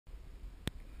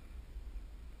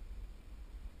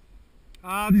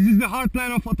This is the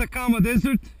heartland of Atacama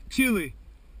Desert, Chile.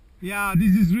 Yeah,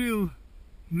 this is real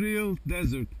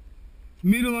desert.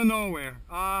 Middle of nowhere.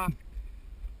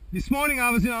 This morning I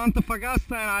was in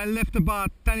Antofagasta and I left about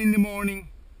 10 in the morning.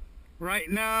 Right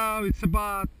now it's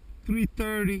about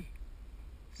 3:30.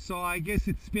 So I guess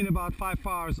it's been about 5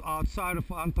 hours outside of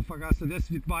Antofagasta.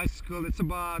 That's with bicycle. It's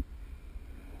about,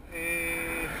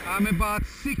 I'm about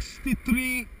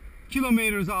 63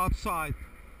 kilometers outside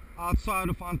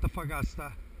of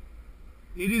Antofagasta.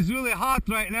 It is really hot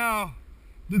right now.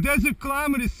 The desert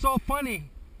climate is so funny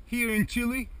here in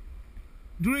Chile.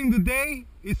 During the day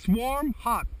it's warm,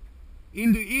 hot.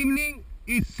 In the evening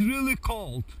it's really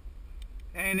cold,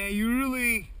 and you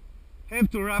really have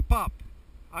to wrap up.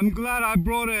 I'm glad I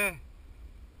brought a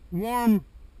warm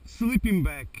sleeping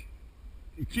bag.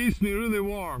 It keeps me really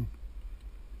warm.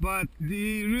 But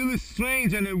the really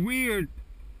strange and weird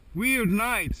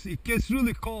nights, it gets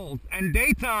really cold, and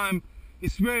daytime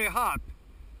it's very hot.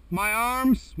 My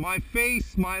arms, my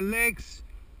face, my legs,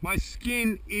 my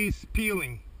skin is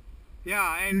peeling.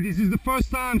 Yeah, and this is the first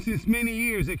time since many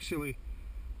years actually,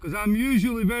 because I'm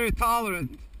usually very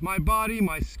tolerant. My body,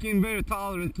 my skin very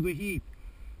tolerant to the heat.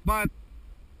 But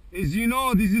as you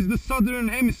know, this is the southern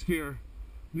hemisphere.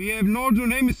 We have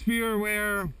northern hemisphere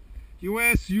where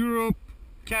US, Europe,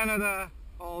 Canada,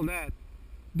 all that.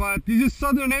 But this is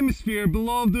southern hemisphere,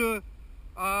 below the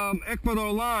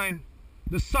equator line.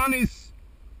 The sun is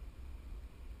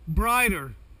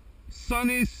brighter, sun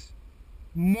is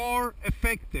more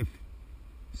effective.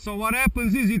 So what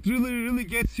happens is it really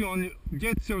gets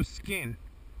your skin.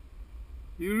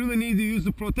 You really need to use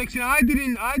the protection. I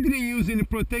didn't use any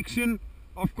protection.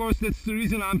 Of course, that's the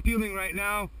reason I'm peeling right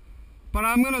now. But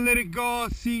I'm gonna let it go,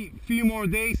 see a few more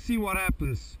days, see what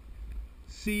happens.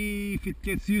 See if it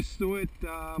gets used to it,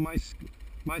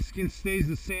 my skin stays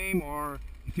the same, or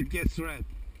if it gets red.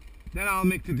 Then I'll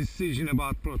make the decision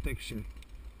about protection.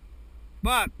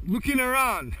 But looking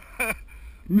around,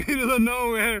 middle of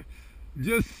nowhere,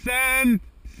 just sand,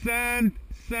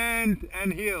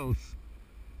 and hills.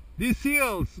 These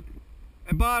hills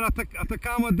about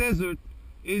Atacama Desert,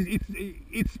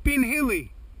 it's been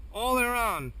hilly all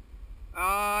around.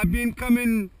 I've been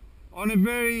coming on a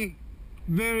very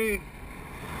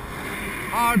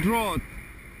hard road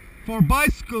for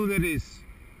bicycle, that is.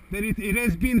 It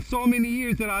has been so many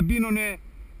years that I've been on a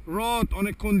road on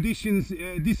a conditions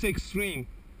this extreme.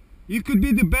 You could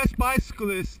be the best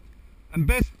bicyclist and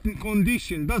best in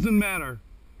condition, doesn't matter.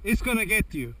 It's gonna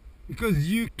get you, because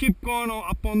you keep going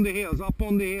up on the hills,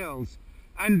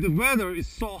 and the weather is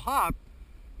so hot,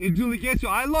 it really gets you.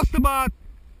 I lost about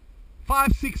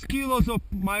 5-6 kilos of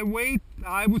my weight.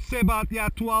 I would say about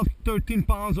 12-13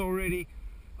 pounds already,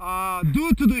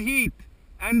 due to the heat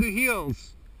and the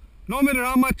hills. No matter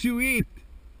how much you eat,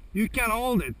 you can't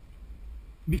hold it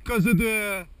because of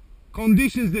the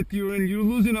conditions that you're in. You're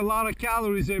losing a lot of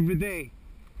calories every day,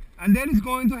 and that is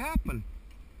going to happen.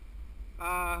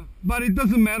 But it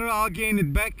doesn't matter, I'll gain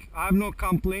it back. I have no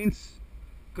complaints,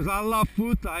 because I love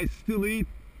food. I still eat.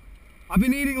 I've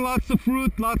been eating lots of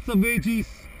fruit, lots of veggies,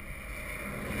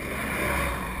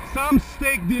 some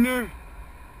steak dinner.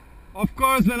 Of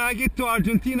course, when I get to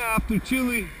Argentina after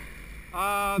Chile,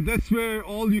 that's where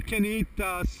all you can eat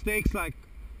steaks, like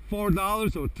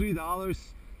 $4 or $3,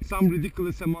 some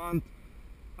ridiculous amount,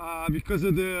 because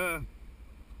of the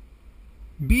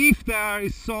beef there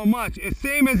is so much.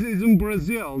 Same as is in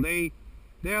Brazil. They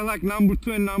are like number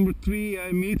 2 and number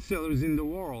 3 meat sellers in the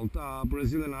world,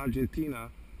 Brazil and Argentina.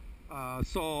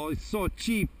 So it's so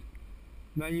cheap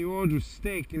when you order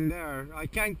steak in there. I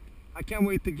can't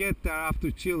wait to get there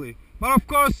after Chile. But of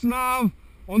course, now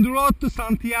on the road to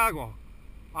Santiago.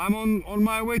 I'm on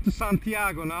my way to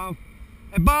Santiago now.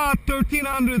 About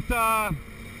 1,300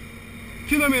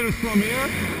 kilometers from here.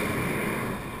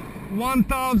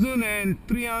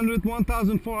 1,300,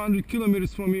 1,400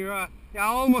 kilometers from here. Yeah,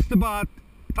 almost about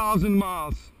 1,000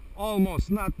 miles. Almost,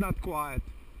 not quite.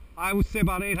 I would say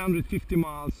about 850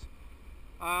 miles.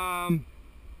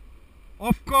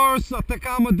 Of course,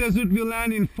 Atacama Desert will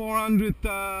land in 400,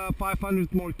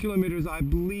 500 more kilometers, I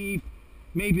believe,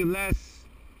 maybe less.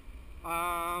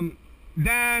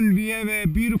 Then we have a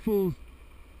beautiful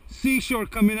seashore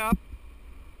coming up.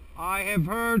 I have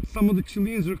heard some of the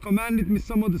Chileans recommended me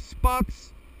some of the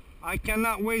spots. I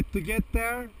cannot wait to get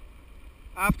there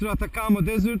after Atacama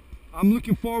Desert. I'm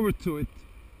looking forward to it.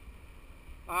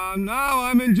 Now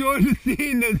I'm enjoying the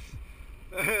scene,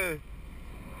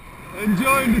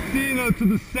 to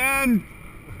the sand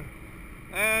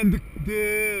and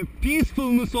the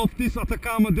peacefulness of this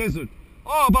Atacama Desert.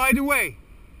 Oh, by the way,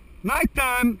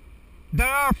 nighttime there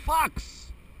are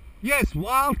fox Yes,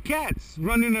 wild cats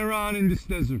running around in this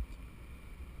desert.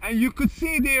 And you could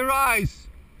see their eyes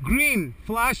green,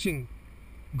 flashing,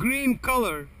 green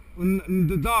color in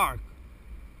the dark.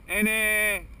 And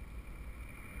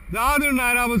the other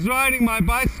night I was riding my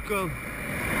bicycle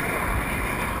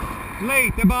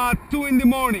late, about 2 in the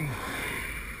morning.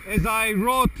 As I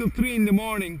rode till 3 in the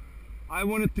morning, I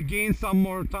wanted to gain some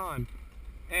more time.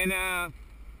 And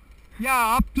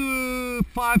yeah, up to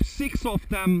 5-6 of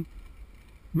them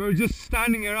were just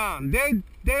standing around.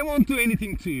 They won't do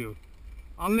anything to you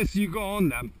unless you go on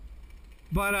them.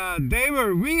 But they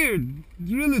were weird,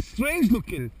 really strange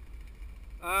looking.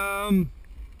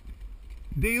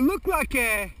 They look like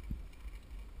a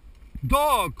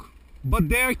dog, but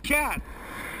they're cat.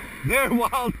 They're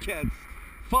wild cats,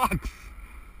 fox.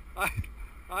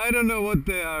 I don't know what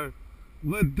they are,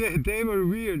 but they were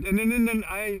weird. And then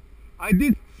I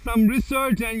did some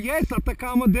research, and yes,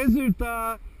 Atacama Desert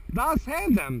does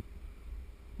have them.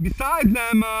 Besides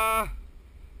them,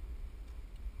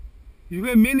 you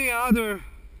have many other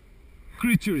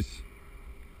creatures,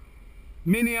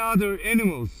 many other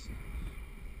animals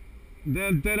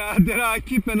that I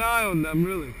keep an eye on them,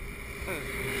 really.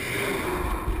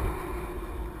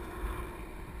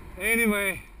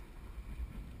 Anyway,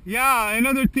 yeah,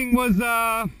 another thing was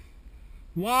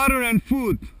water and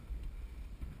food.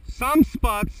 Some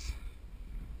spots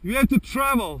you have to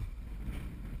travel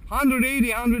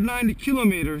 180, 190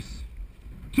 kilometers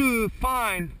to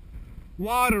find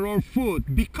water or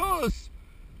food because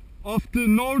of the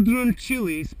northern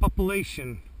Chile's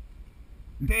population.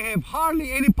 They have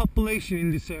hardly any population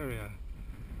in this area.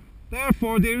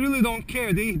 Therefore, they really don't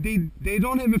care. They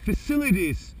don't have the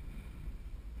facilities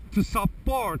to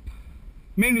support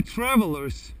many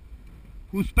travelers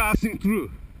who's passing through.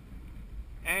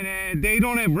 And they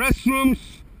don't have restrooms,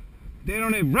 they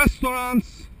don't have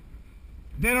restaurants,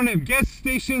 they don't have gas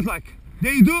stations like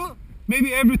they do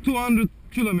maybe every 200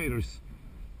 kilometers.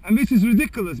 And this is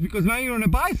ridiculous because when you're on a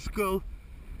bicycle,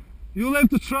 you'll have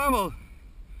to travel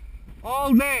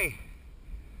all day,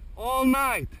 all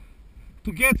night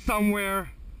to get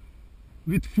somewhere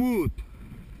with food.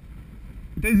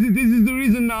 This is the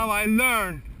reason now I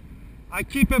learned I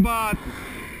keep about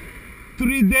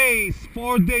 3 days,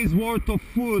 4 days worth of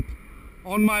food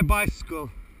on my bicycle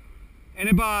and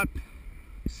about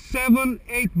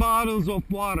 7-8 bottles of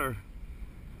water.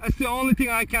 That's the only thing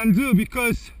I can do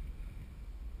because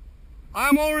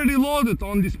I'm already loaded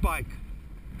on this bike.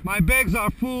 My bags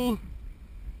are full,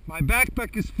 my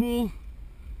backpack is full.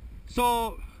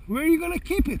 So where are you gonna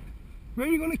keep it? Where are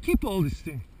you gonna keep all this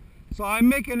thing? So I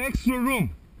make an extra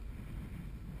room.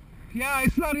 Yeah,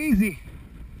 it's not easy.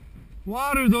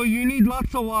 Water though, you need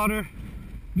lots of water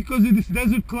because it is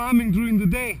desert climbing during the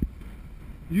day.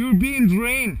 You're being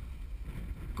drained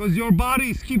because your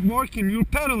bodies keep working. You're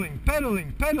pedaling.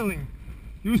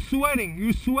 You're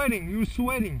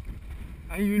sweating.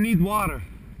 And you need water,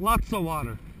 lots of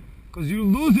water, because you're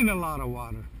losing a lot of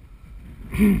water.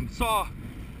 So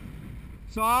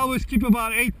I always keep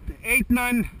about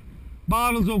 8-9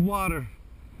 bottles of water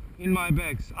in my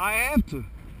bags. I have to.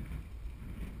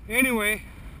 Anyway,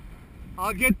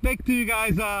 I'll get back to you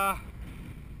guys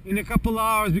in a couple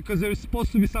hours because there's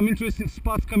supposed to be some interesting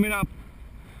spots coming up.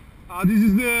 This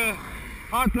is the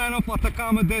heartland of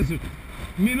Atacama Desert,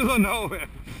 middle of nowhere.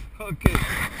 Okay.